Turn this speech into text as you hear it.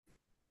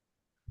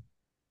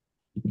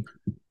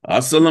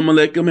Assalamu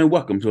alaikum and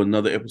welcome to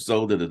another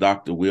episode of the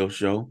Dr. Will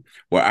Show,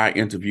 where I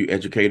interview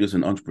educators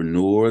and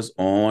entrepreneurs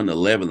on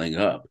leveling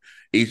up.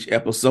 Each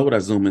episode, I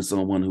zoom in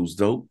someone who's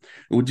dope,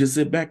 and we just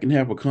sit back and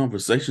have a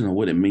conversation on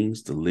what it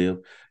means to live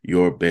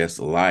your best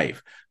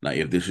life. Now,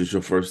 if this is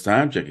your first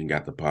time checking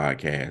out the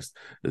podcast,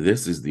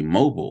 this is the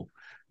Mobile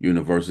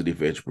University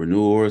for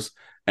Entrepreneurs,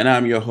 and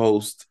I'm your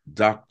host,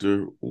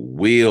 Dr.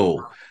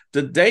 Will.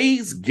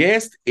 Today's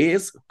guest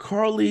is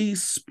Carly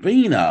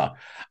Spina.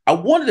 I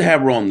wanted to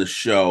have her on the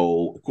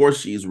show. Of course,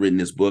 she's written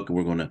this book, and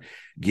we're going to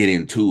get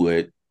into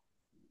it.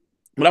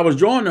 But I was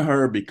drawn to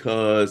her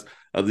because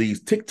of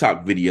these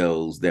TikTok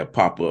videos that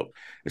pop up.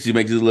 And she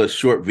makes these little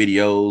short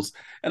videos.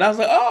 And I was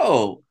like,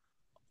 oh,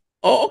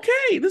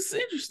 okay, this is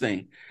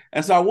interesting.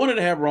 And so I wanted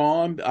to have her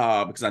on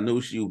because I knew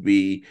she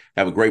would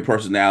have a great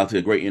personality,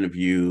 a great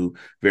interview,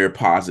 very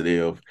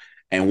positive,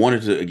 and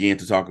wanted to, again,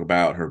 to talk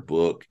about her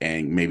book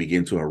and maybe get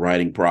into her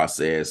writing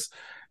process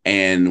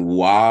and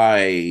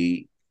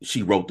why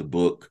she wrote the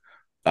book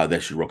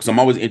that she wrote. Because I'm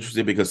always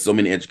interested because so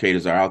many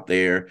educators are out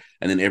there,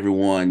 and then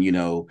everyone,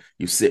 you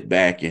sit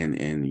back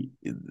and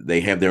they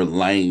have their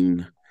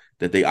lane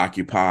that they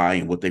occupy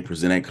and what they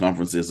present at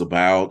conferences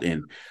about,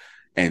 and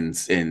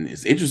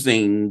it's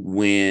interesting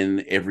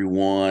when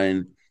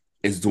everyone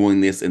is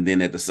doing this and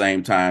then at the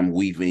same time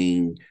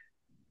weaving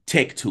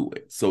tech to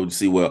it. So to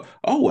see,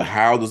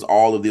 how does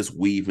all of this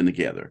weave in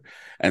together?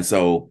 And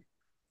so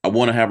I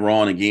want to have her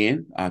on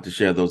again to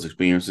share those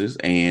experiences.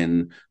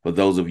 And for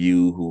those of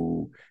you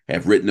who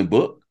have written a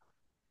book,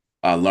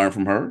 learn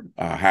from her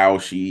how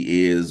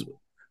she is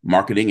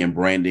marketing and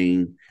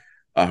branding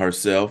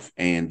herself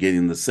and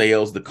getting the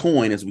sales, the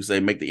coin, as we say,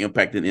 make the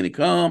impact and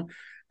income.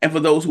 And for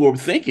those who are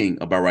thinking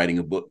about writing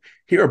a book,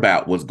 hear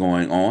about what's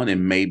going on,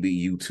 and maybe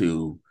you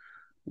too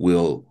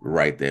will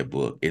write that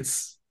book.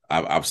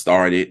 I've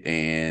started,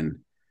 and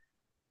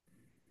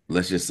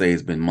let's just say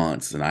it's been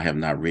months, and I have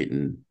not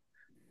written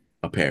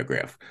a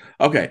paragraph.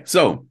 Okay,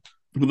 so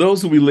for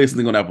those who be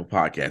listening on Apple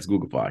Podcasts,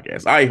 Google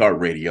Podcasts,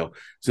 iHeartRadio,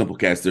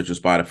 Simplecast, Stitcher,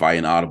 Spotify,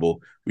 and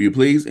Audible, will you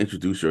please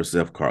introduce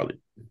yourself, Carly?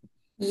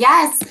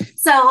 Yes.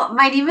 So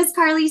my name is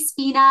Carly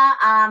Spina.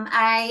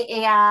 I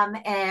am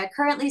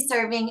currently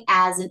serving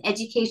as an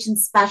education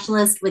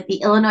specialist with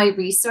the Illinois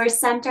Resource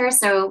Center.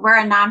 So we're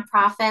a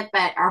nonprofit,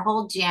 but our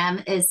whole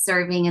jam is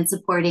serving and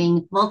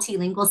supporting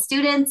multilingual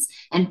students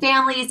and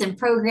families and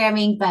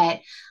programming. But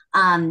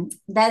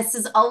this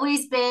has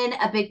always been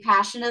a big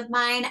passion of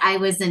mine. I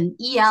was an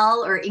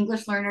EL or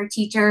English learner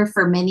teacher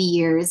for many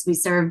years. We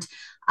served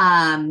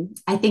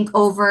I think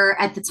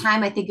at the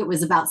time, I think it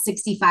was about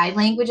 65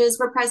 languages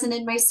were present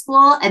in my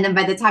school. And then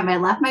by the time I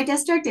left my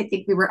district, I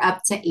think we were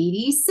up to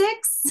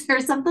 86 or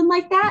something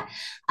like that.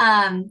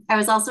 I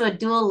was also a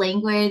dual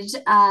language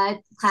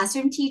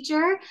classroom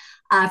teacher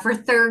for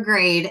third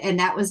grade. And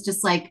that was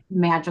just like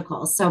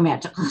magical, so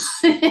magical.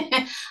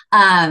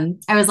 I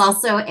was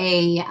also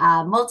a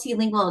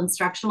multilingual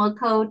instructional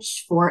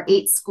coach for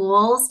 8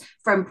 schools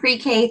from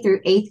pre-K through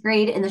 8th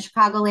grade in the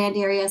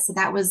Chicagoland area. So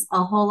that was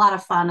a whole lot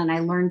of fun, and I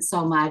learned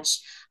so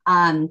much.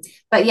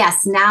 But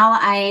yes, now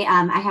I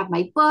have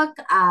my book.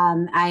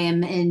 I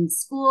am in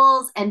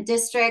schools and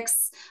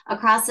districts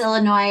across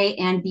Illinois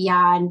and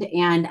beyond.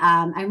 And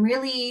I'm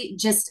really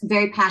just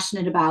very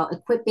passionate about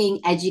equipping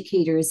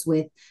educators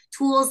with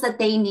tools that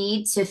they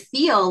need to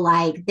feel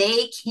like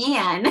they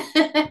can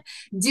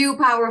do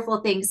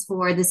powerful things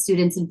for the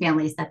students and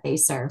families that they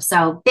serve.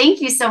 So thank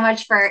you so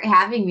much for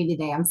having me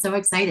today. I'm so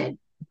excited.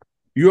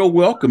 You're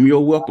welcome. You're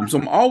welcome. So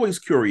I'm always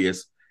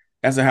curious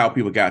as to how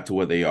people got to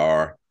where they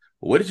are.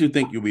 What did you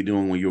think you'd be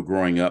doing when you were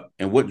growing up,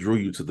 and what drew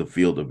you to the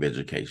field of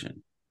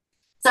education?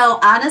 So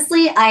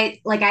honestly,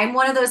 I'm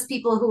one of those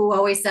people who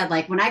always said,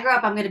 like, when I grow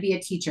up, I'm going to be a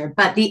teacher.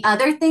 But the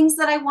other things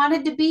that I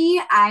wanted to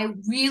be, I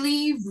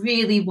really,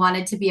 really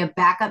wanted to be a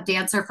backup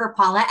dancer for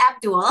Paula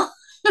Abdul.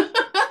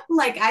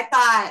 Like I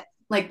thought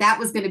like that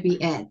was going to be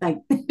it. Like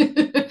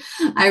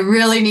I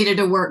really needed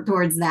to work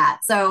towards that.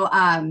 So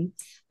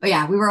but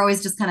yeah, we were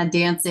always just kind of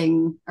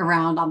dancing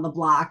around on the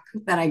block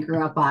that I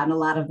grew up on. A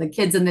lot of the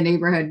kids in the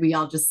neighborhood,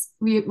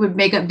 we would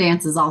make up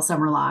dances all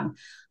summer long.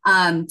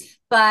 Um,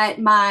 but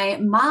my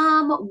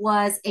mom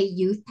was a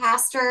youth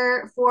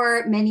pastor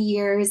for many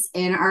years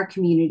in our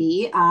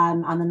community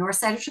on the north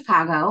side of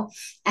Chicago.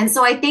 And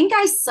so I think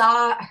I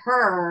saw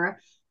her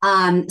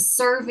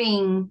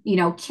serving,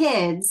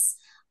 kids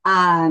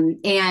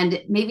and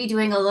maybe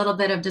doing a little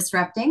bit of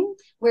disrupting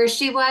where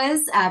she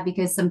was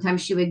because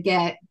sometimes she would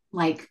get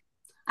like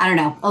I don't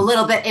know, a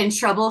little bit in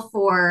trouble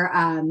for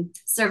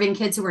serving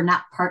kids who were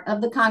not part of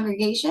the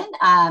congregation.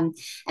 And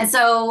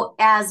so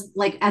as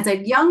a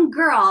young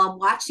girl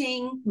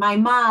watching my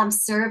mom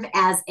serve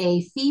as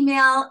a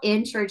female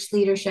in church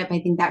leadership, I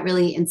think that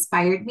really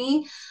inspired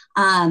me.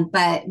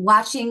 But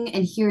watching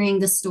and hearing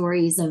the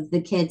stories of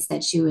the kids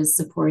that she was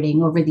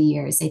supporting over the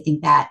years, I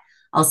think that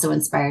also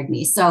inspired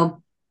me.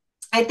 So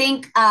I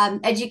think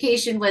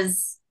education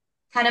was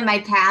kind of my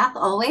path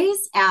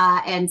always.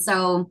 And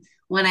so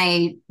when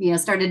I,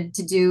 started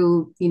to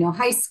do,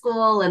 high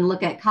school and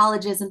look at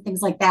colleges and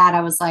things like that, I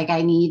was like,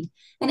 I need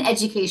an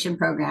education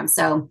program.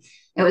 So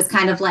it was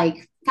kind of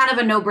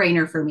a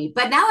no-brainer for me.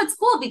 But now it's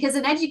cool because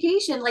in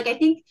education, like I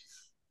think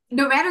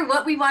no matter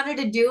what we wanted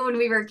to do when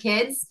we were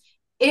kids,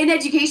 in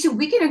education,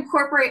 we can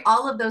incorporate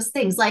all of those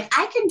things. Like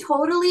I can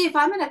totally, if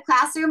I'm in a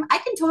classroom, I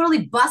can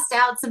totally bust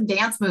out some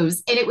dance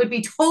moves and it would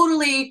be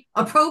totally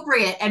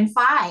appropriate and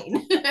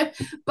fine.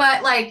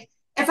 But like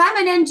if I'm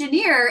an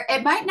engineer,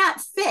 it might not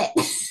fit.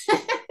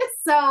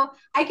 So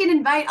I can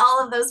invite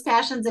all of those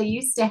passions I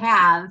used to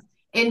have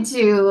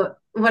into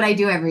what I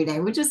do every day,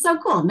 which is so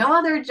cool. No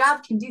other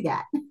job can do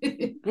that.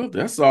 Well,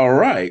 that's all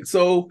right.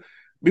 So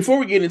before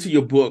we get into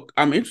your book,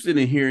 I'm interested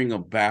in hearing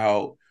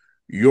about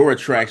your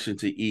attraction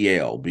to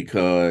EL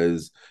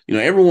because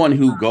everyone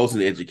who goes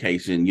into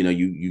education,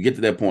 you get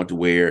to that point to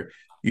where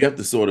you have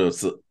to sort of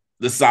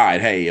decide,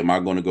 hey, am I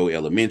going to go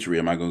elementary?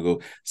 Am I going to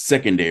go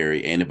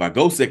secondary? And if I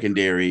go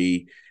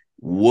secondary,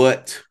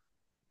 what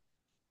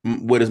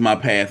is my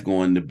path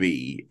going to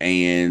be?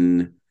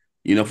 And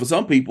for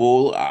some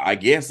people, I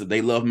guess if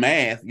they love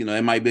math,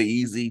 it might be an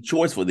easy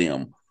choice for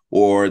them,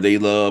 or they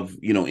love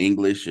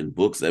English and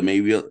books, that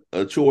may be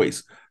a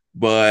choice.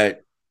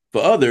 But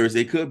for others,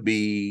 it could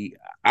be,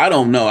 I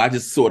don't know, I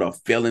just sort of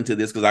fell into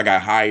this because I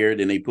got hired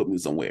and they put me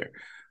somewhere.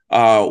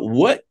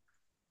 What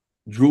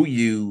drew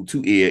you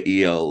to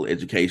EL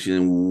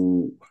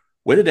education?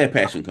 Where did that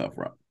passion come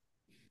from?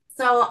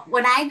 So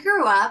when I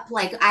grew up,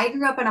 like I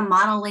grew up in a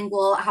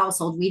monolingual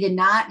household. We did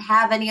not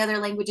have any other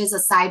languages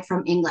aside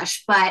from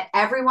English, but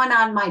everyone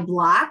on my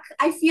block,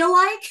 I feel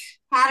like,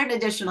 had an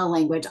additional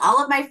language.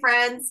 All of my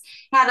friends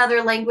had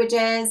other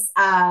languages.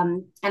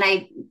 And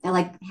I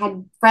like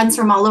had friends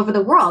from all over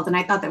the world. And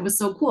I thought that was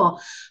so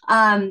cool.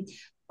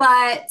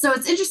 But so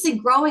it's interesting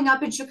growing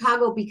up in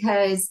Chicago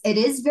because it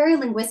is very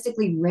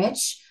linguistically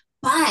rich,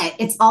 but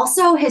it's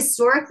also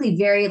historically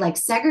very like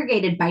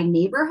segregated by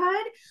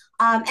neighborhood.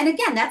 And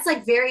again, that's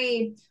like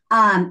very,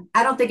 I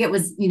don't think it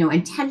was,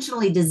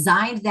 intentionally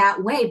designed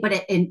that way,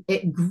 but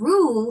it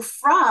grew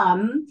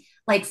from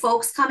like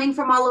folks coming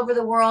from all over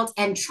the world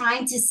and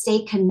trying to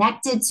stay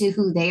connected to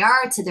who they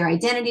are, to their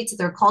identity, to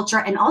their culture,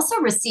 and also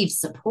receive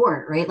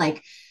support, right?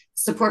 Like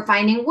support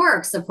finding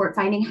work, support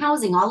finding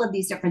housing, all of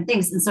these different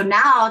things. And so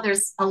now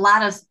there's a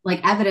lot of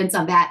like evidence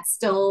of that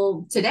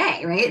still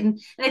today, right?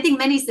 And I think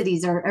many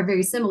cities are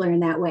very similar in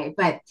that way.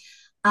 But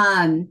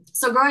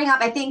so growing up,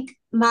 I think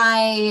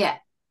my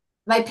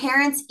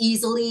parents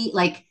easily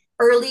like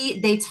early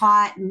they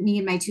taught me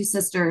and my two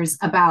sisters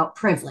about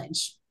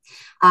privilege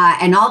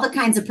and all the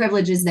kinds of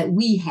privileges that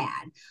we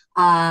had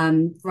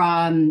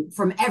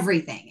from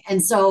everything.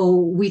 And so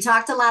we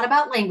talked a lot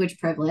about language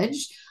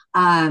privilege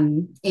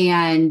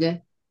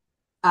and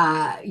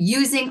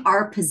using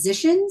our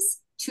positions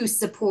to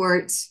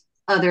support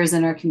others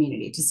in our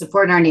community, to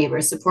support our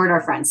neighbors, support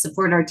our friends,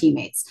 support our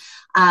teammates.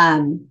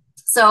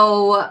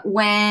 So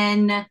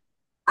when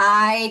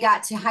I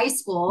got to high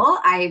school,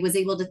 I was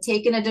able to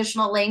take an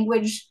additional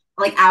language,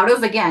 like out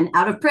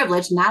of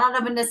privilege, not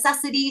out of a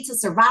necessity to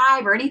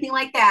survive or anything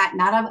like that,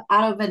 not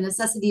out of a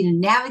necessity to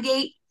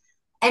navigate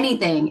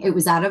anything. It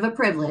was out of a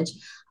privilege.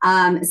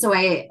 So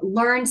I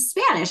learned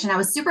Spanish and I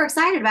was super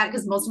excited about it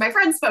because most of my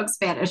friends spoke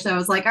Spanish. So I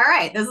was like, all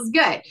right, this is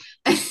good.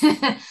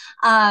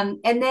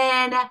 And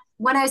then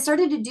when I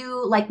started to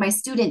do like my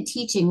student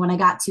teaching, when I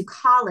got to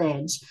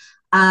college,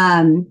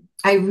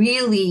 I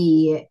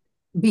really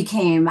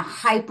became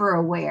hyper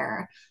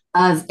aware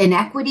of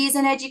inequities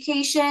in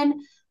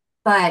education,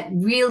 but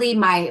really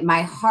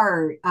my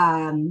heart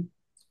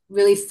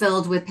really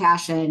filled with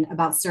passion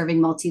about serving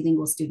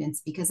multilingual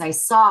students because I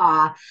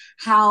saw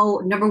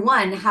how, number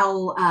one,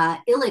 how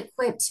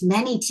ill-equipped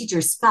many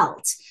teachers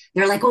felt.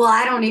 They're like, well,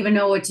 I don't even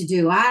know what to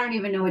do. I don't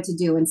even know what to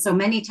do. And so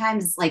many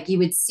times, like you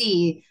would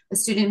see a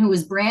student who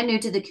was brand new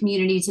to the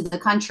community, to the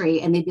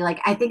country, and they'd be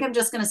like, I think I'm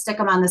just going to stick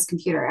them on this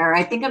computer, or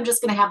I think I'm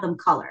just going to have them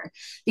color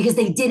because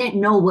they didn't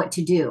know what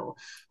to do.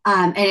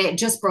 And it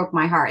just broke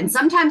my heart. And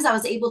sometimes I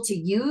was able to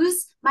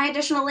use my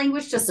additional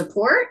language to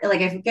support.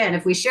 Like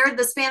if we shared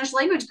the Spanish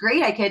language,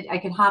 great, I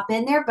could hop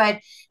in there. But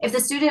if the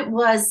student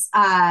was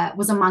a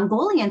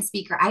Mongolian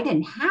speaker, I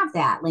didn't have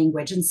that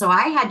language, and so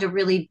I had to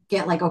really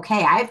get like,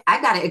 okay,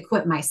 I've got to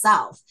equip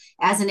myself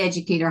as an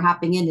educator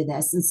hopping into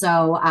this. And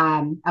so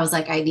I was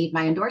like, I need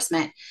my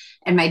endorsement.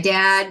 And my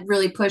dad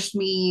really pushed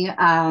me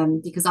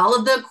because all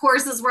of the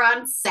courses were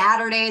on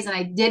Saturdays and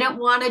I didn't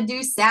want to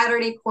do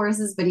Saturday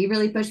courses, but he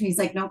really pushed me. He's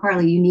like, no,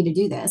 Carly, you need to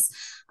do this.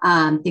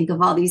 Think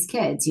of all these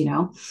kids,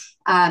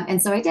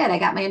 And so I did. I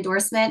got my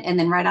endorsement. And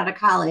then right out of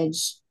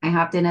college, I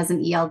hopped in as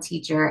an EL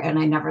teacher and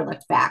I never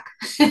looked back.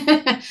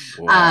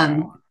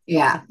 Wow.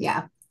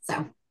 Yeah.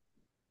 So.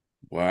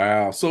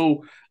 Wow.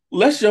 So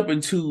let's jump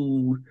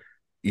into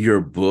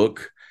your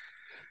book.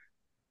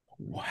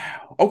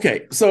 Wow.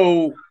 Okay.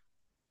 So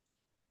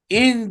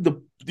in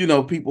the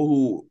people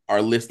who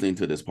are listening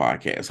to this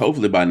podcast,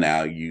 hopefully by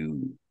now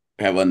you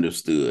have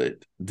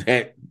understood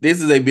that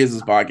this is a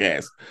business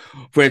podcast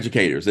for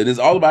educators. It is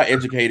all about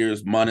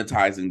educators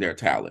monetizing their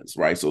talents,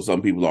 right? So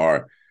some people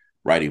are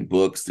writing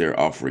books, they're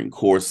offering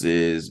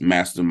courses,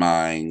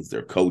 masterminds,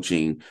 they're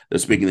coaching, they're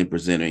speaking and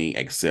presenting,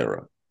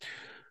 etc.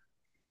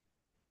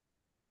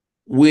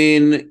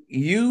 When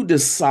you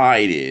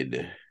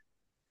decided,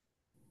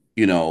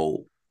 you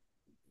know,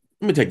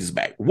 let me take this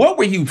back. What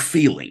were you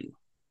feeling,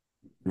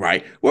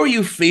 right? What were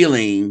you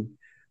feeling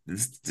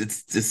that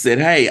said,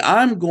 hey,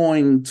 I'm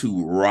going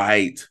to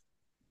write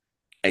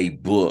a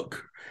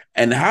book?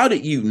 And how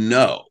did you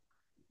know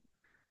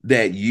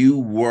that you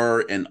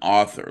were an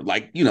author?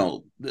 Like,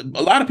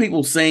 a lot of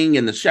people sing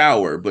in the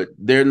shower, but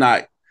they're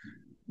not,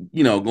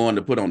 going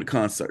to put on the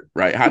concert,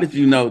 right? How did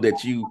you know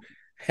that you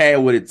had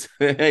what it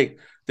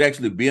takes to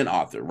actually be an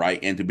author, right?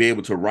 And to be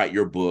able to write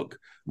your book,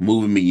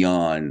 Moving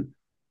Beyond,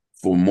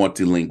 for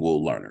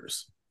multilingual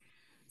learners?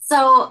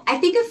 So I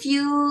think a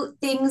few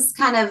things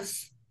kind of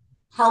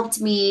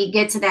helped me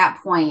get to that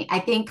point. I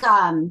think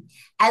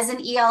as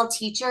an EL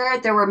teacher,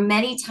 there were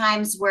many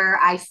times where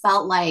I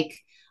felt like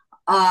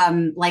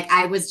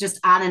I was just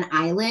on an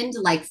island.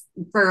 Like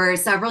for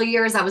several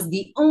years I was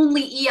the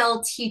only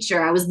EL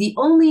teacher, I was the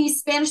only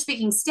Spanish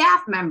speaking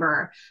staff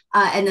member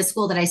in the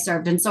school that I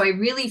served, and so I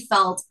really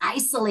felt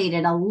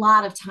isolated a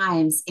lot of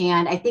times.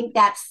 And I think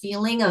that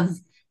feeling of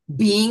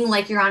being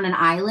like you're on an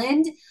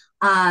island,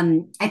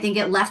 I think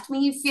it left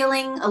me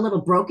feeling a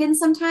little broken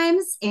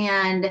sometimes.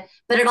 And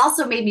but it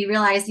also made me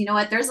realize, you know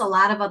what, there's a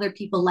lot of other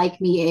people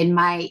like me in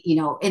my,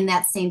 in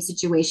that same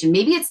situation.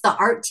 Maybe it's the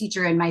art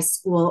teacher in my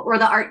school or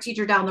the art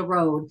teacher down the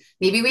road.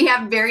 Maybe we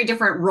have very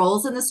different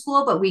roles in the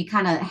school, but we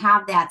kind of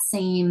have that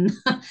same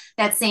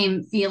that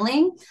same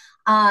feeling.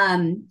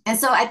 And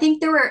so I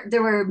think there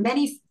were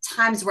many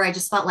times where I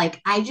just felt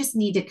like I just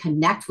need to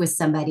connect with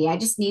somebody. I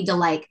just need to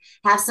like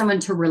have someone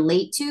to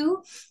relate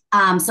to.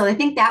 So I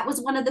think that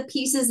was one of the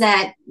pieces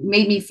that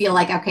made me feel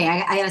like, okay,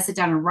 I got to sit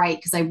down and write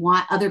because I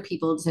want other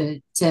people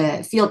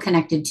to feel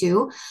connected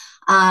to.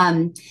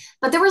 Um,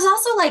 but there was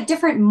also like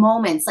different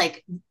moments,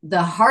 like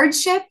the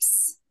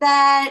hardships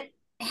that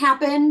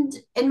happened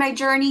in my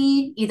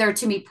journey, either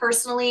to me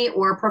personally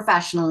or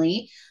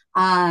professionally.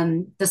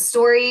 The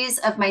stories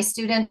of my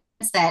students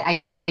that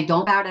I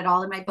don't about at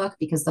all in my book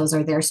because those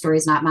are their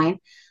stories, not mine.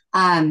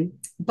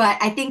 But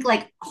I think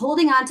like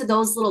holding on to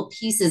those little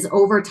pieces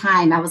over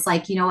time, I was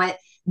like, you know what,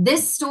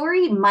 this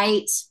story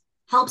might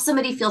help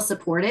somebody feel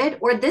supported,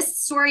 or this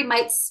story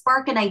might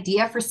spark an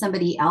idea for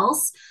somebody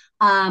else.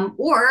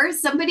 Or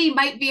somebody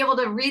might be able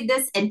to read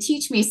this and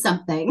teach me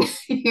something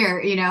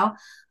here.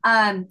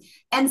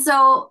 And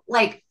so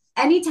like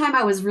anytime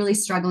I was really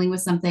struggling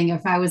with something,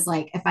 if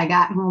I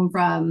got home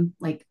from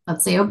like,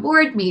 let's say a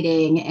board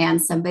meeting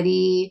and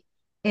somebody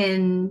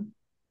in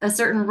a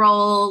certain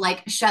role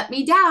like shut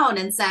me down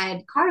and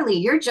said, Carly,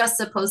 you're just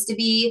supposed to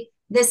be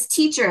this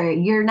teacher.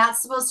 You're not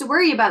supposed to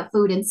worry about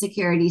food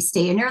insecurity.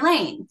 Stay in your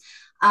lane.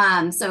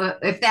 So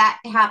if that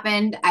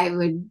happened, I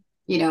would,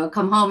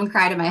 come home and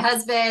cry to my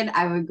husband.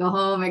 I would go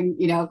home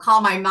and,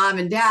 call my mom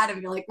and dad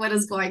and be like, what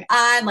is going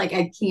on? Like,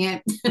 I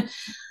can't,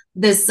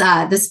 this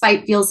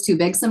fight feels too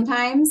big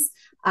sometimes.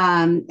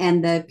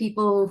 And the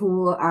people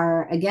who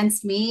are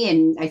against me,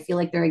 and I feel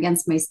like they're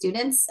against my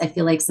students, I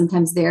feel like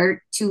sometimes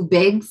they're too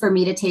big for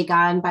me to take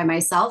on by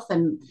myself.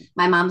 And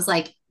my mom's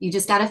like, you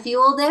just got to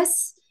fuel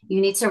this.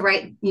 You need to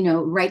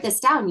write this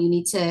down. You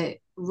need to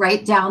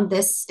write down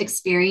this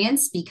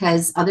experience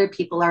because other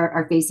people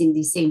are facing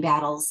these same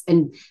battles,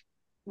 and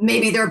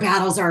maybe their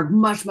battles are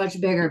much, much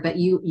bigger, but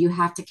you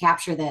have to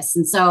capture this.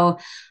 And so,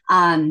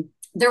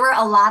 there were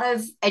a lot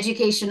of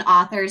education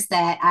authors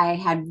that I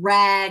had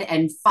read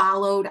and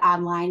followed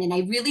online. And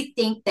I really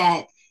think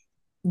that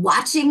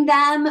watching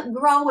them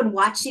grow and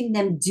watching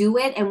them do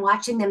it and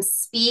watching them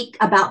speak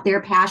about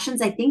their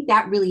passions, I think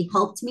that really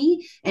helped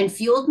me and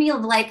fueled me of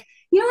like,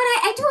 you know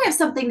what, I do have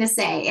something to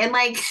say. And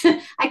like,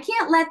 I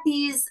can't let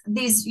these,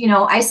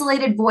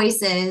 isolated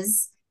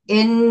voices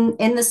in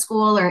the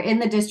school or in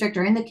the district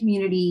or in the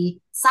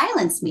community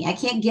silence me. I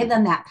can't give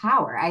them that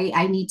power.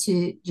 I need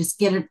to just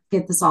get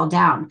this all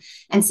down.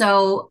 And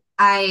so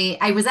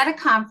I was at a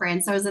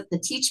conference. I was at the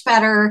Teach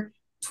Better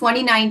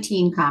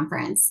 2019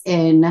 conference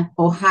in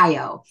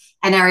Ohio.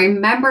 And I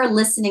remember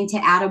listening to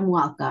Adam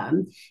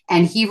Welcome,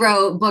 and he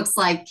wrote books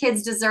like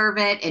Kids Deserve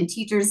It and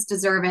Teachers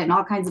Deserve It and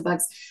all kinds of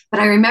books.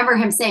 But I remember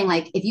him saying,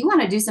 like, if you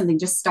want to do something,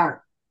 just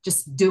start,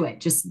 just do it.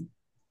 Just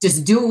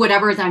do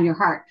whatever is on your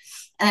heart.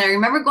 And I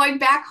remember going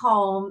back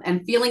home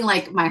and feeling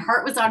like my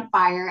heart was on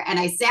fire. And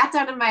I sat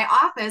down in my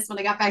office when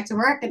I got back to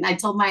work, and I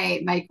told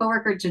my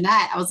coworker,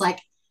 Jeanette, I was like,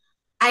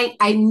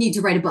 I need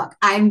to write a book.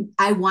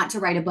 I want to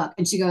write a book.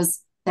 And she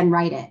goes, then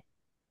write it.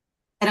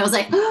 And I was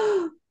like,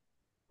 oh,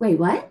 wait,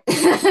 what?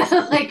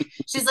 Like,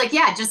 she's like,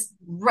 yeah, just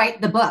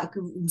write the book,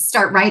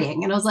 start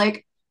writing. And I was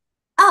like,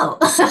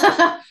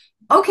 oh,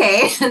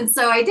 okay. And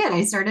so I did.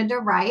 I started to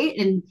write.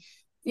 And,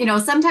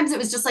 sometimes it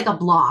was just like a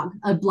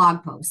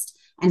blog post.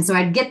 And so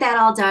I'd get that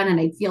all done and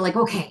I'd feel like,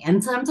 okay.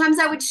 And sometimes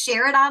I would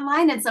share it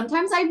online and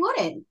sometimes I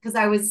wouldn't because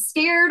I was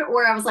scared,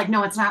 or I was like,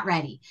 no, it's not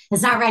ready.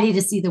 It's not ready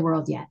to see the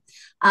world yet.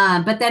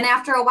 But then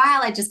after a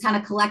while, I just kind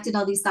of collected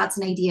all these thoughts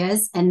and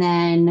ideas. And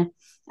then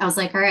I was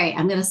like, all right,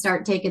 I'm going to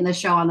start taking the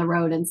show on the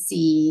road and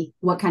see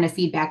what kind of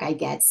feedback I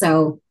get.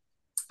 So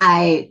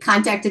I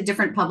contacted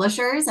different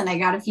publishers and I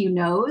got a few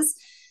no's,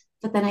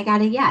 but then I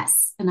got a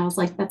yes. And I was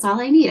like, that's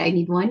all I need. I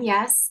need one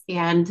yes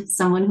and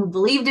someone who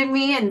believed in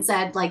me and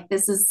said, like,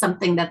 this is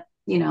something that,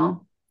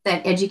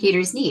 that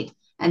educators need.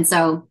 And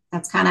so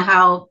that's kind of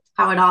how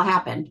it all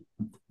happened.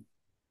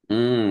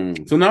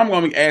 So now I'm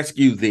going to ask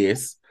you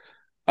this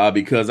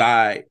because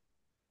I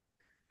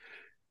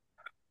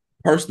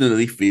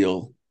personally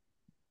feel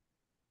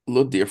a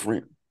little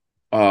different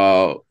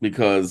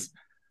because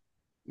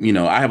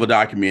I have a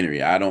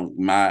documentary. I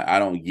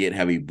don't yet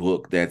have a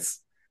book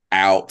that's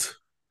out.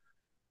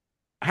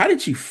 How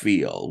did you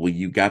feel when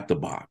you got the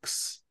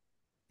box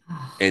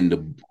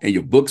and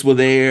your books were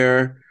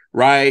there,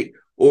 right?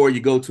 Or you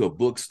go to a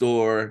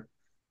bookstore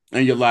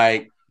and you're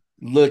like,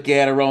 look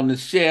at her on the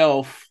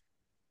shelf.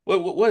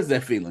 What is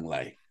that feeling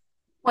like?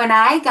 When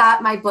I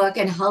got my book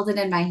and held it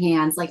in my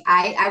hands, like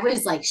I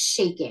was like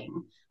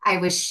shaking. I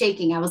was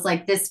shaking. I was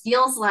like, this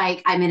feels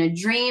like I'm in a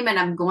dream and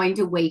I'm going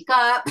to wake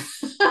up.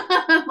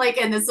 Like,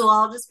 and this will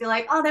all just be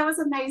like, oh, that was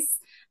a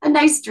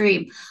nice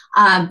dream.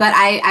 But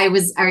I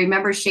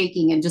remember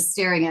shaking and just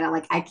staring at it.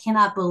 Like, I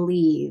cannot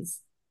believe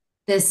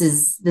this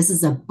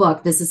is a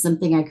book. This is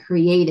something I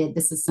created.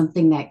 This is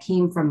something that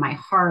came from my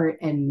heart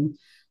and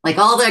like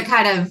all the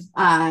kind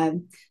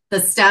of the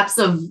steps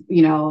of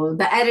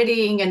the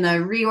editing and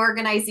the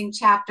reorganizing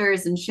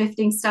chapters and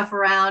shifting stuff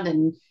around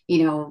and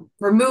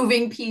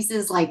removing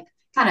pieces, like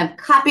kind of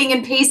copying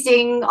and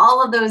pasting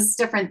all of those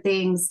different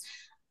things,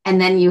 and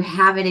then you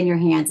have it in your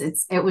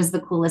hands. It was the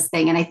coolest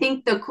thing. And I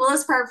think the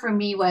coolest part for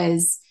me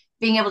was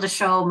being able to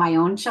show my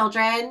own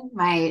children,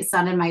 my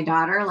son and my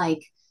daughter,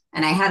 like,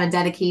 and I had a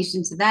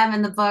dedication to them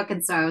in the book.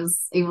 And so I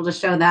was able to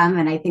show them.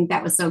 And I think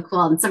that was so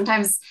cool. And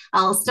sometimes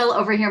I'll still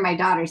overhear my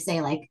daughter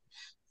say, like,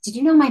 did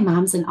you know my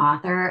mom's an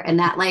author? And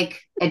that,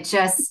 like,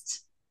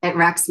 it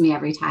wrecks me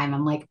every time.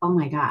 I'm like, oh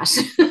my gosh,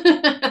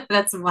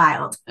 that's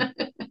wild.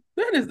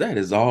 That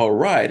is all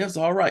right. That's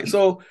all right.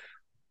 So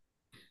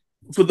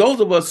for those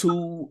of us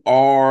who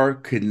are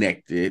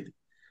connected,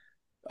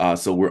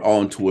 so we're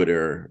on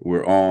Twitter,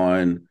 we're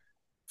on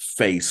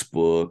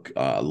Facebook,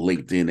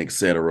 LinkedIn,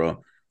 etc.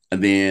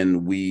 And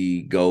then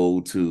we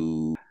go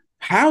to,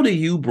 how do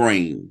you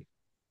bring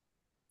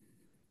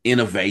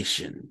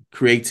innovation,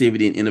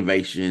 creativity and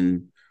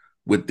innovation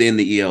within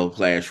the EL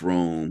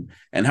classroom?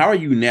 And how are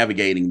you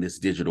navigating this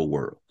digital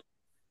world?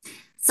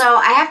 So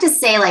I have to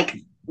say, like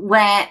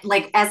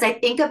as I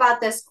think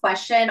about this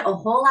question, a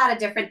whole lot of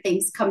different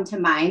things come to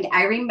mind.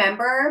 I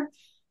remember,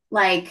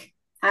 like,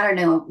 I don't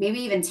know,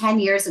 maybe even 10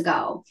 years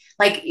ago,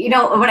 like, when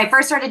I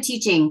first started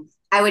teaching,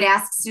 I would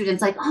ask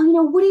students, like,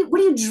 oh, what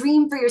do you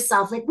dream for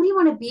yourself? Like, what do you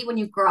want to be when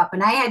you grow up?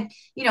 And I had,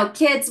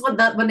 kids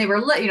when they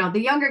were, the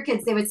younger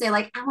kids, they would say,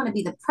 like, I want to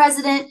be the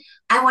president.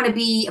 I want to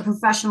be a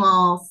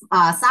professional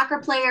soccer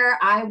player.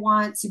 I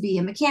want to be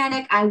a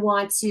mechanic. I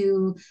want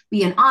to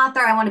be an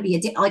author. I want to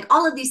be like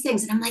all of these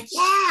things. And I'm like,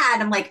 yeah.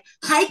 And I'm like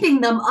hyping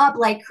them up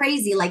like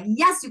crazy. Like,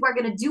 yes, you are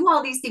going to do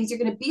all these things. You're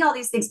going to be all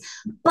these things.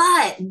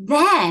 But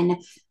then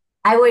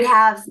I would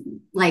have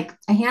like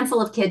a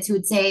handful of kids who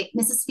would say,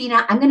 Mrs.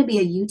 Spina, I'm going to be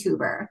a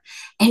YouTuber.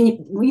 And,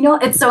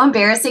 it's so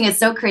embarrassing. It's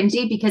so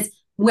cringy because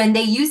when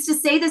they used to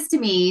say this to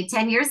me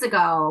 10 years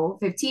ago,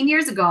 15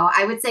 years ago,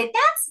 I would say,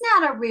 that's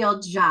not a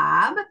real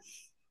job.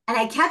 And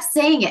I kept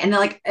saying it. And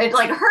it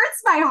like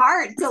hurts my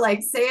heart to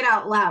like say it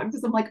out loud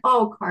because I'm like,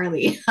 oh,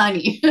 Carly,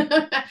 honey.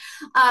 But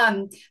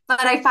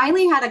I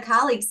finally had a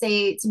colleague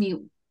say to me,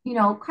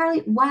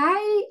 Carly,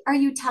 why are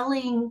you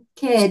telling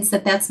kids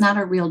that that's not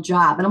a real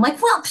job? And I'm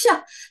like, well,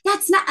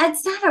 it's not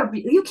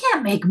you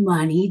can't make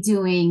money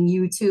doing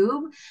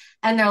YouTube.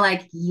 And they're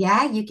like,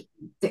 yeah,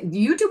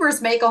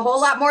 YouTubers make a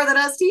whole lot more than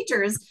us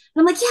teachers.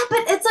 And I'm like, yeah, but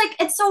it's like,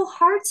 it's so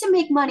hard to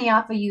make money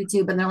off of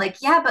YouTube. And they're like,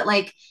 yeah, but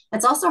like,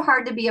 it's also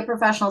hard to be a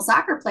professional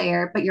soccer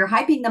player, but you're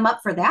hyping them up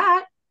for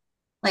that.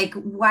 Like,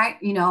 why,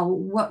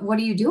 what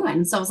are you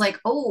doing? So I was like,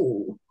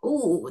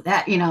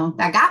 that,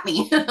 that got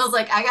me. I was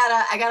like, I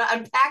gotta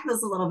unpack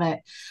this a little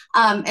bit.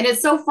 And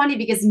it's so funny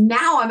because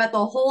now I'm at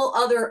the whole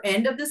other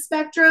end of the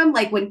spectrum.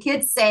 Like when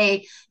kids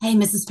say, hey,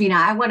 Mrs. Spina,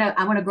 I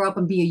want to grow up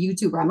and be a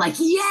YouTuber. I'm like,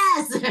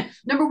 yes,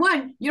 number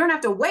one, you don't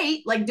have to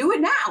wait, like do it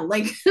now.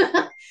 Like,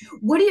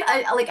 what do you,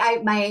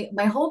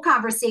 my whole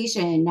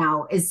conversation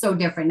now is so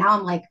different. Now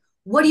I'm like,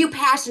 what are you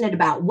passionate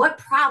about? What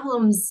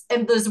problems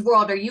in this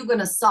world are you going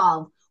to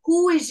solve?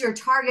 Who is your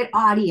target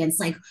audience?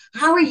 Like,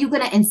 how are you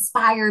going to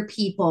inspire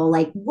people?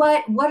 Like,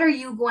 what are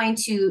you going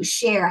to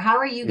share? How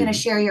are you going to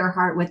share your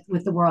heart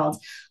with the world?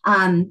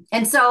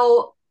 And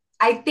so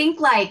I think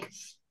like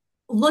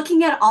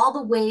looking at all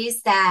the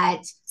ways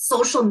that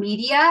social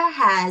media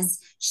has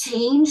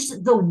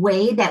changed the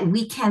way that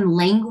we can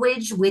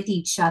language with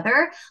each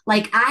other.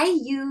 Like I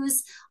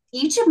use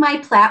each of my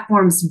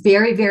platforms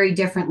very, very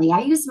differently.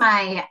 I use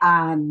my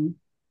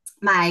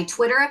my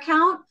Twitter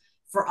account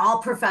for all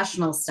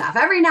professional stuff.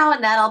 Every now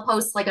and then I'll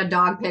post like a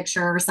dog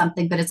picture or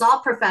something, but it's all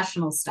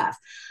professional stuff.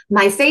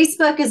 My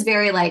Facebook is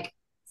very like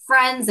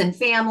friends and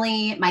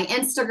family. My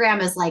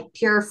Instagram is like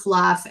pure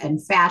fluff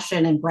and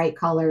fashion and bright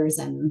colors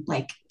and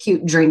like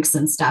cute drinks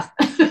and stuff.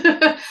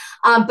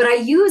 But I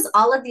use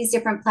all of these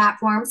different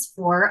platforms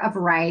for a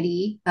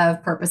variety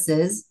of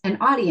purposes and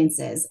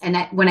audiences. And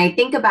when I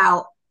think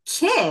about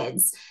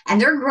kids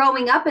and they're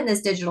growing up in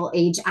this digital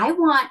age, I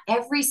want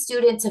every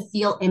student to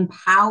feel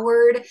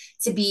empowered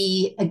to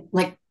be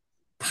like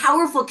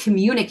powerful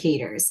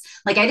communicators.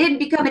 Like I didn't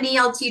become an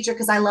EL teacher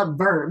because I love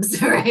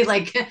verbs, right?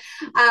 Like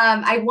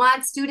I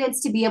want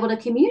students to be able to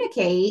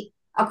communicate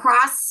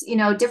across,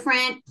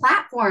 different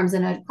platforms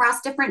and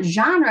across different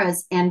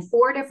genres and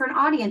for different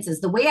audiences.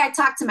 The way I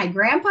talk to my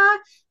grandpa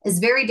is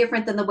very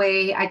different than the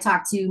way I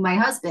talk to my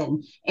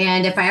husband.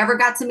 And if I ever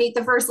got to meet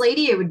the first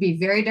lady, it would be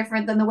very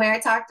different than the way I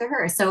talk to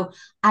her. So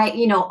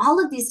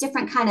all of these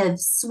different kind of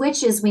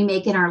switches we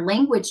make in our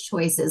language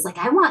choices, like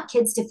I want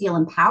kids to feel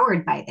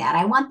empowered by that.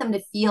 I want them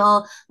to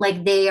feel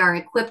like they are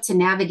equipped to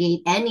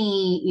navigate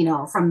any,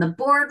 from the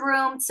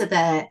boardroom to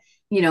the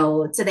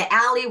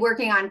alley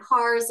working on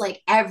cars,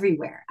 like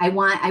everywhere. I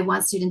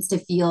want students to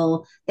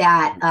feel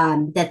that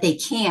that they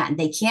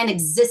can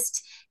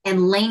exist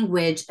and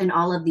language in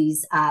all of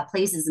these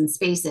places and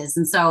spaces.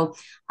 And so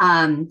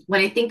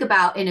when I think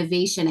about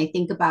innovation, I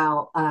think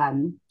about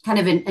kind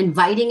of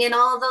inviting in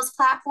all of those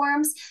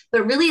platforms,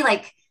 but really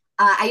like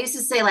I used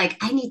to say like,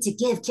 I need to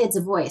give kids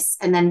a voice.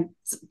 And then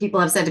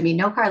people have said to me,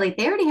 no, Carly,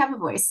 they already have a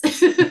voice.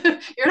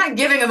 You're not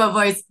giving them a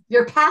voice.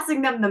 You're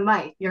passing them the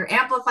mic. You're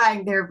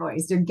amplifying their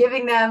voice. You're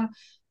giving them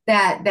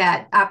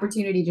that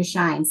opportunity to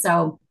shine.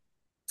 So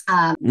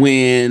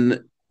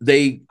when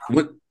they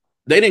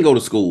didn't go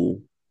to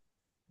school,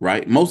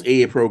 right? Most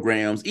ed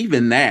programs,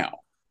 even now,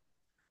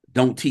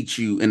 don't teach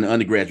you in the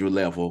undergraduate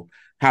level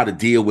how to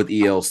deal with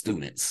EL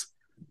students,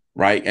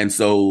 right? And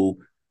so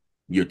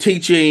you're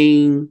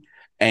teaching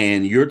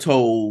and you're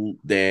told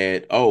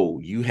that, oh,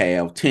 you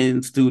have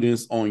 10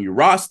 students on your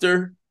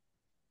roster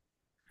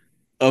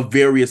of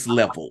various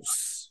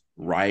levels,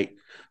 right?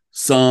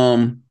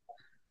 Some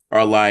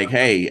are like,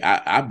 hey,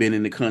 I've been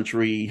in the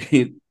country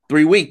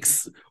 3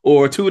 weeks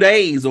or 2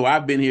 days, or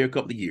I've been here a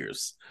couple of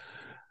years.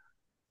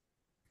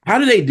 How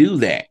do they do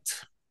that?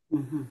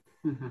 mm-hmm,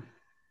 mm-hmm.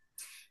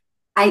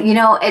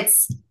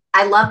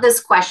 I love this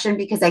question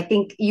because I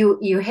think you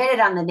hit it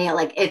on the nail.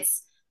 Like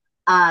it's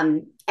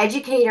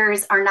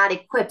educators are not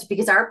equipped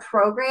because our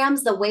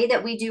programs, the way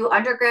that we do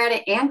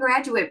undergrad and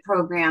graduate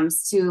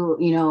programs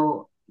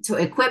to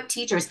equip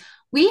teachers,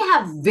 we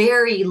have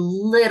very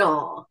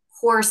little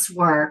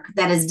coursework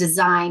that is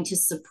designed to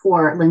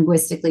support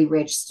linguistically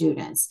rich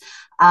students.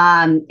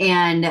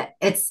 And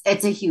it's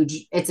a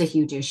huge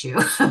issue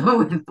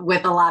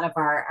with a lot of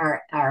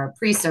our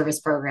pre-service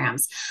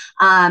programs.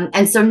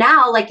 And so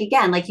now, like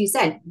again, like you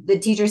said, the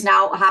teachers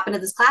now hop into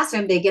this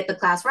classroom, they get the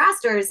class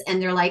rosters,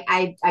 and they're like,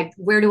 I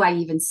where do I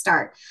even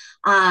start?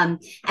 And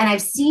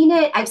I've seen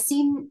a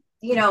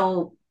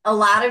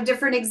lot of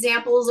different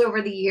examples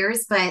over the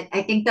years, but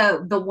I think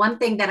the one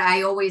thing that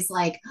I always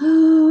like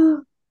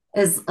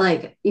is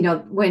like,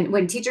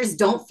 when teachers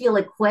don't feel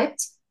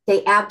equipped,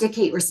 they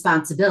abdicate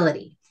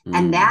responsibility.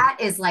 And that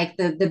is like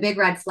the big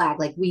red flag.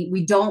 Like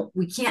we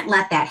can't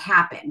let that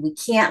happen. We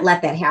can't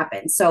let that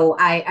happen. So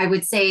I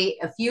would say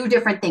a few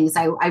different things.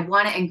 I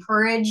want to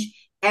encourage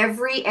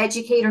every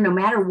educator, no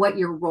matter what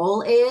your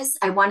role is.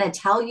 I want to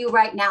tell you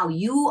right now,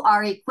 you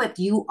are equipped.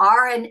 You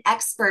are an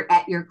expert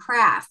at your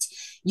craft.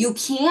 You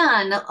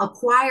can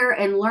acquire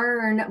and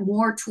learn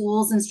more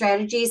tools and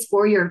strategies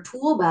for your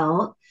tool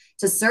belt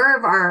to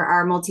serve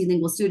our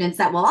multilingual students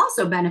that will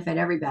also benefit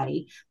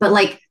everybody. But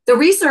like the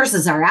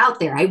resources are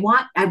out there. I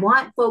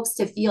want folks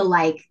to feel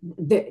like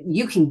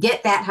you can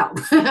get that help.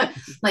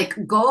 Like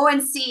go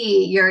and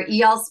see your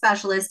EL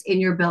specialist in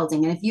your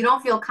building. And if you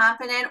don't feel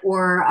confident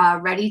or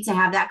ready to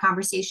have that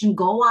conversation,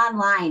 go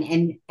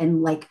online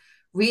and like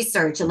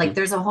research. And like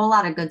there's a whole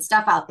lot of good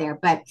stuff out there.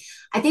 But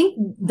I think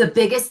the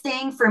biggest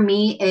thing for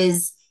me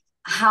is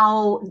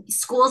how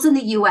schools in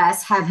the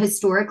US have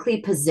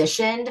historically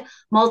positioned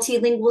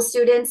multilingual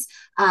students.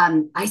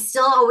 I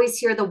still always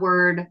hear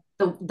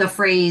the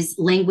phrase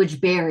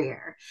language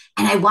barrier.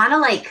 And I want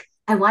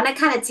to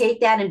kind of take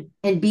that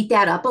and beat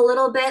that up a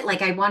little bit.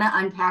 Like I want to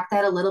unpack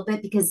that a little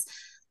bit because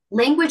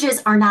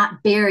languages are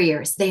not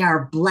barriers, they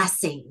are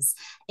blessings.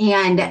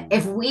 And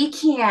if we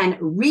can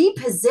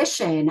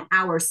reposition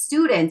our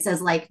students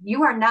as like,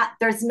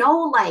 there's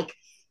no like,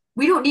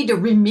 we don't need to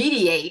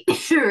remediate,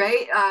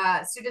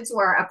 right? Students who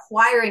are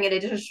acquiring an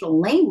additional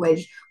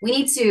language, we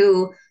need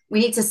to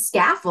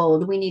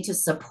scaffold, we need to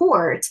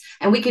support,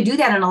 and we could do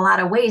that in a lot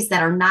of ways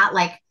that are not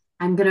like,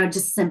 I'm going to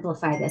just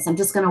simplify this. I'm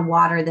just going to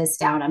water this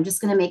down. I'm just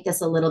going to make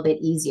this a little bit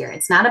easier.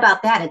 It's not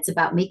about that. It's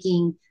about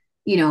making,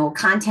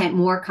 content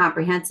more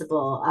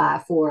comprehensible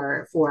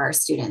for our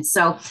students.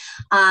 So,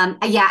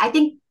 I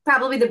think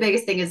probably the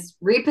biggest thing is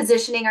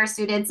repositioning our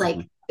students.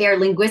 Like they are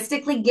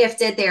linguistically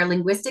gifted, they are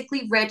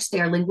linguistically rich,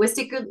 they are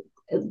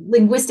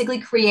linguistically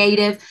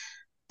creative.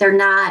 They're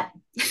not.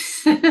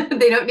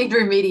 They don't need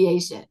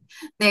remediation.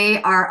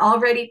 They are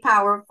already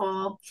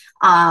powerful,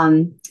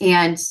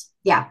 and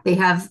yeah, they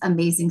have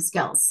amazing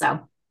skills.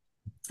 So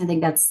I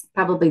think that's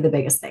probably the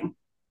biggest thing.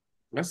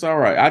 That's all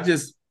right. I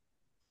just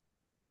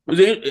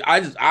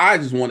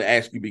want to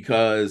ask you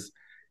because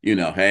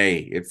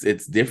hey,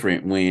 it's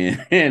different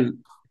when and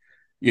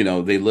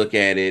they look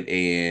at it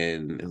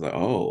and it's like,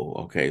 oh,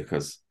 okay,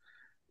 because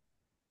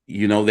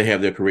they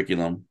have their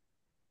curriculum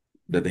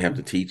that they have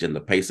to teach and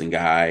the pacing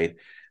guide.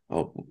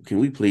 Oh, can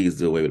we please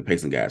do away with the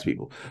pacing guides,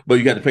 people? But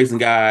you got the pacing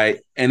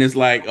guide, and it's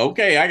like,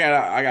 okay, I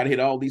gotta hit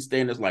all these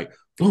standards, like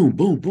boom,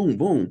 boom, boom,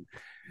 boom,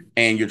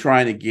 and you're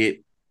trying to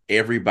get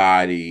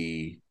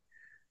everybody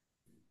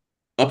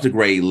up to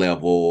grade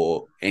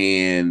level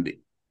and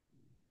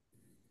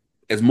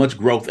as much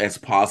growth as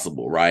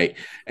possible, right?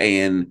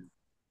 And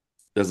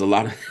there's a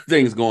lot of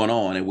things going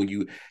on, and when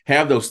you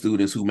have those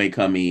students who may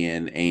come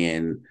in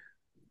and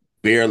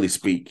barely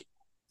speak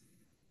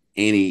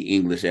any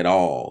English at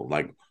all,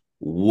 like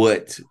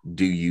what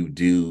do you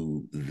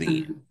do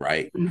then, Mhm,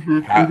 right?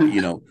 mhm, How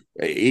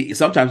mhm.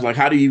 sometimes like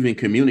how do you even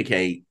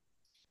communicate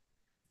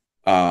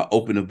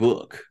open a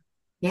book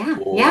Yeah,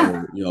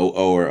 yeah,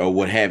 or or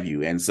what have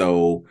you? And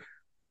so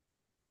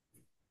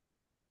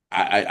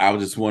I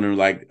was just wondering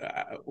like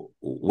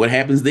what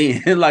happens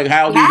then? Like yes,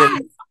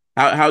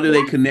 how do they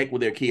yes, connect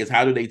with their kids?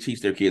 How do they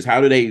teach their kids?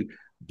 How do they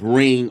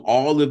bring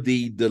all of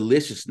the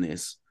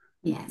deliciousness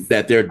yes.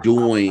 that they're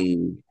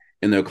doing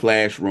in their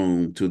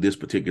classroom to this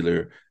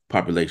particular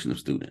population of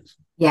students?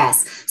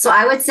 Yes. So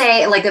I would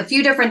say like a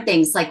few different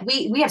things. Like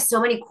we have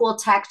so many cool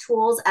tech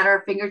tools at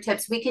our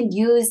fingertips. We can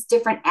use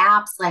different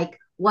apps like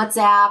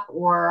WhatsApp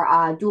or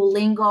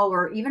Duolingo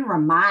or even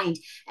Remind,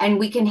 and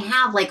we can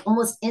have like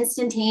almost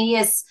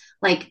instantaneous,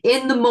 like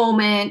in the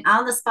moment,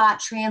 on the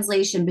spot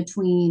translation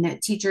between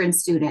teacher and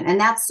student, and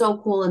that's so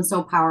cool and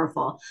so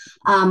powerful.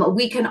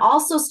 We can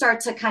also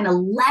start to kind of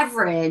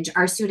leverage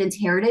our students'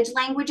 heritage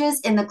languages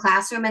in the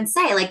classroom and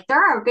say like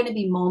there are going to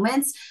be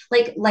moments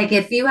like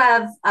if you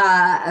have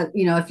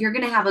if you're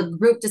going to have a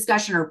group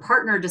discussion or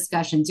partner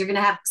discussions, you're going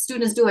to have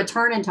students do a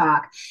turn and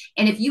talk,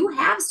 and if you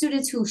have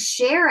students who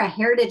share a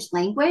heritage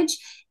language,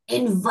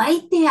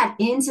 invite that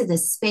into the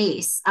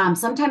space.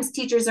 Sometimes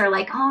teachers are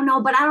like, oh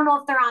no, but I don't know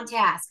if they're on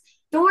task.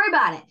 Don't worry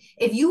about it.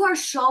 If you are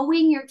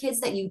showing your kids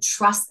that you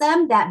trust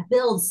them, that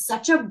builds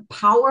such a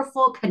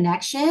powerful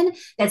connection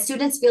that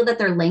students feel that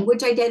their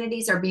language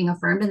identities are being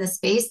affirmed in the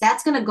space.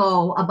 That's going to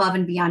go above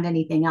and beyond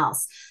anything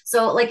else.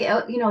 So, like,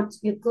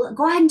 you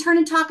go ahead and turn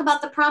and talk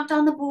about the prompt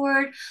on the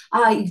board.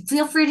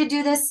 Feel free to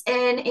do this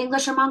in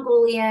English or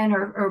Mongolian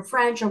or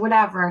French or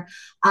whatever.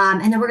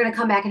 And then we're going to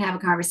come back and have a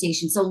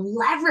conversation. So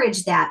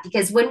leverage that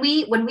because when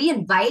we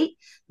invite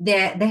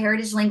the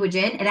heritage language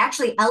in, it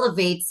actually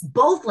elevates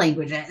both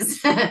languages.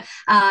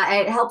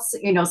 It helps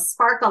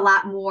spark a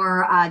lot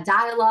more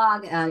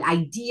dialogue,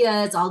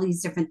 ideas, all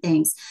these different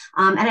things.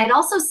 And I'd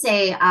also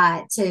say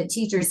to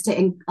teachers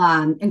to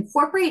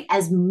incorporate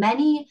as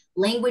many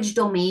language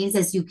domains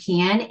as you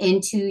can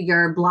into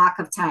your block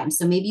of time.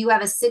 So maybe you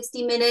have a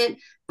 60-minute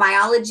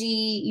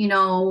biology,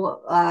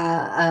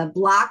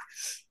 block.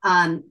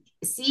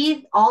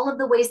 See all of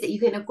the ways that you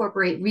can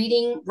incorporate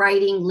reading,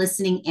 writing,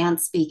 listening,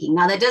 and speaking.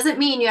 Now, that doesn't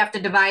mean you have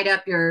to divide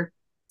up your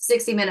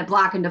 60-minute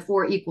block into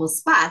 4 equal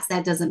spots.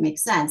 That doesn't make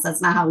sense.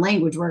 That's not how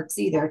language works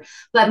either.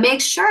 But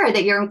make sure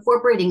that you're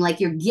incorporating,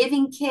 like you're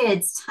giving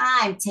kids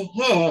time to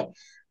hit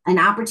an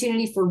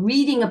opportunity for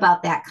reading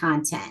about that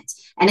content.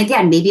 And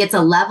again, maybe it's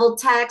a leveled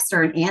text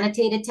or an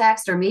annotated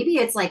text, or maybe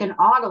it's like an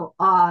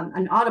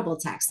audible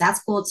text.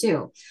 That's cool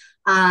too.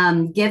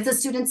 Give the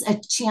students a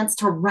chance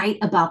to write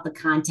about the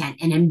content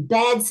and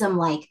embed some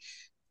like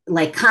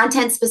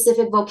content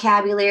specific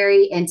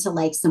vocabulary into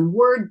like some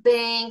word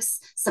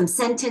banks, some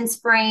sentence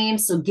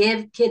frames. So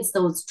give kids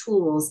those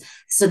tools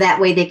so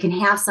that way they can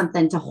have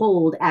something to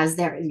hold as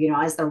they're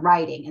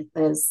writing,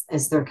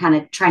 as they're kind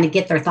of trying to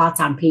get their thoughts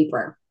on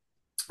paper.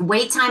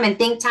 Wait time and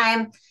think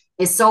time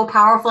is so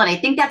powerful. And I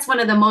think that's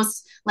one of the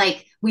most,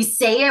 like, we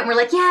say it and we're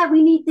like, yeah,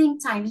 we need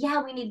think time.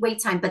 Yeah, we need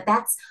wait time. But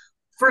that's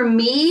for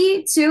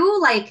me too.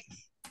 Like,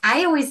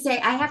 I always say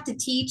I have to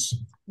teach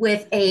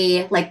with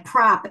a like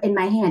prop in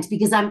my hand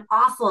because I'm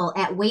awful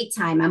at wait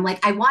time. I'm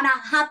like, I want to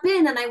hop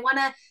in and I want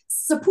to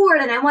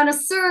support and I want to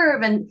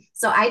serve. And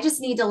so I just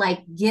need to like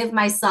give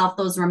myself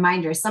those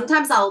reminders.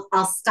 Sometimes I'll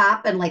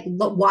stop and like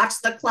watch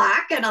the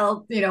clock and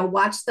I'll,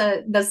 watch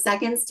the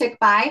seconds tick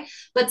by.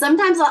 But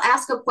sometimes I'll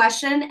ask a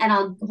question and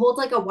I'll hold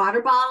like a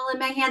water bottle in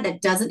my hand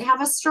that doesn't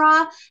have a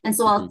straw. And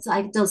so I'll Mhm.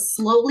 like just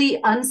slowly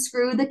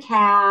unscrew the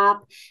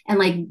cap and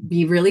like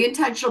be really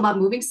intentional about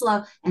moving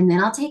slow. And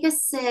then I'll take a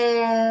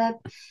sip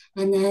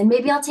and then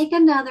maybe I'll take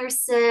another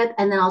sip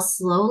and then I'll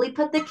slowly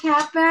put the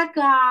cap back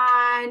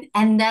on.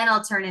 And then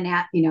I'll turn and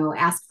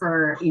ask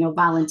for,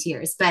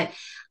 volunteers. But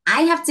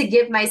I have to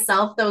give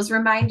myself those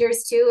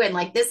reminders too. And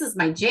like, this is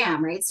my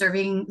jam, right?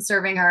 Serving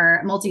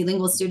our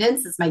multilingual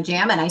students is my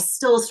jam. And I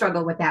still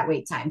struggle with that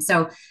wait time.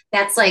 So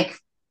that's like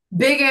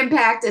big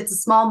impact. It's a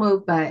small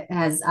move, but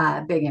has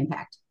a big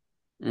impact.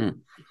 Mm.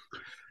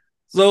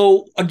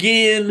 So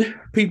again,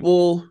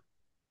 people,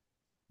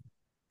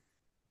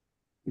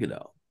 you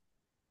know,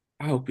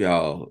 I hope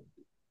y'all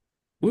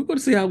we're going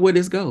to see how where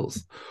this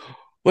goes.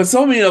 But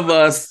so many of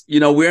us,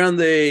 we're on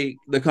the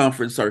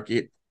conference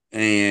circuit,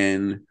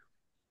 and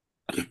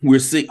we're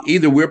seeing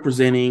either we're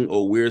presenting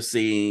or we're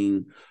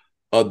seeing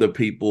other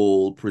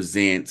people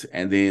present,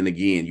 and then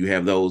again, you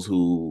have those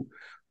who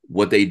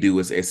what they do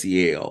is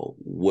SEL.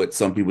 What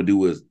some people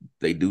do is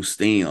they do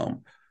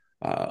STEM.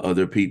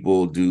 Other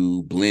people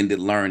do blended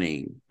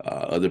learning.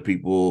 Other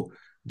people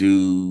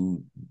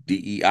do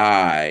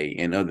DEI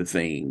and other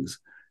things.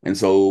 And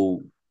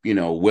so,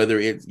 whether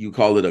it's you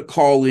call it a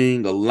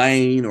calling, a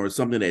lane, or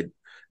something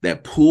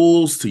that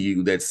pulls to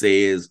you that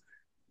says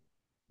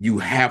you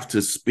have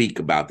to speak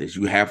about this.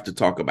 You have to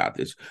talk about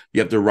this.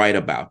 You have to write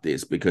about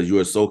this because you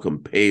are so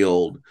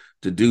compelled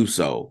to do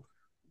so.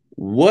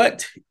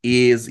 What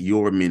is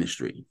your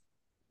ministry?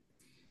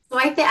 So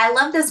I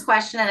love this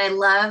question, and I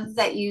love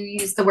that you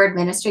use the word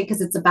ministry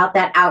because it's about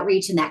that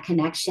outreach and that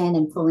connection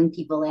and pulling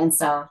people in.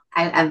 So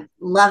I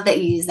love that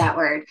you use that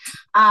word.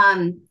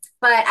 But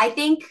I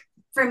think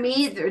for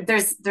me,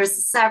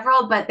 there's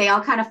several, but they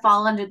all kind of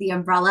fall under the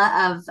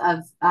umbrella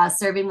of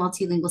serving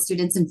multilingual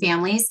students and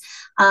families.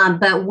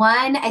 But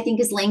one I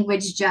think is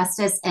language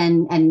justice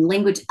and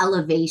language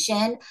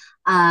elevation,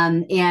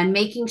 and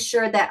making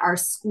sure that our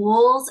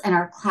schools and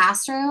our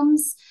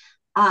classrooms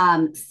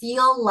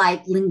feel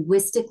like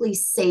linguistically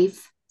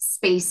safe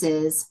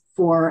spaces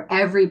for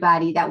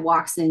everybody that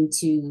walks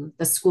into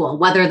the school,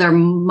 whether they're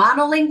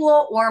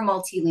monolingual or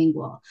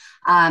multilingual.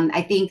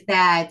 I think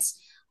that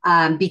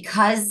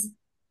because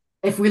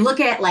if we look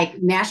at like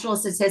national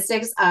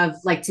statistics of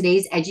like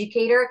today's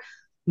educator,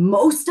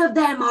 most of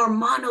them are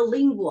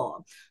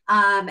monolingual,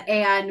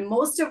 and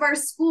most of our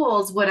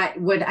schools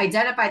would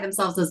identify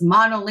themselves as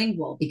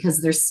monolingual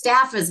because their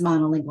staff is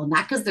monolingual,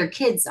 not because their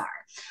kids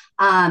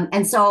are.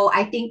 And so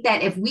I think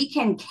that if we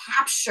can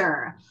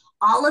capture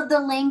all of the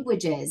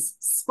languages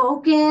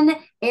spoken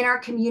in our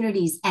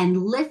communities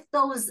and lift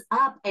those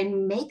up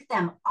and make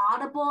them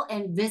audible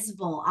and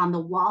visible on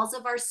the walls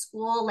of our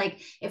school,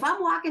 like if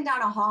I'm walking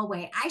down a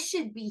hallway, I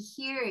should be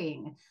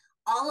hearing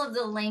all of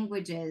the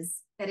languages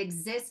that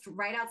exist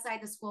right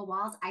outside the school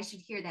walls. I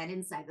should hear that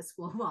inside the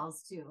school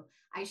walls too.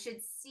 I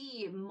should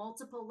see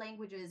multiple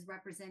languages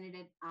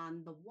represented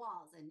on the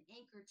walls and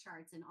anchor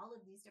charts and all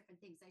of these different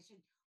things. I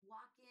should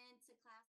walk in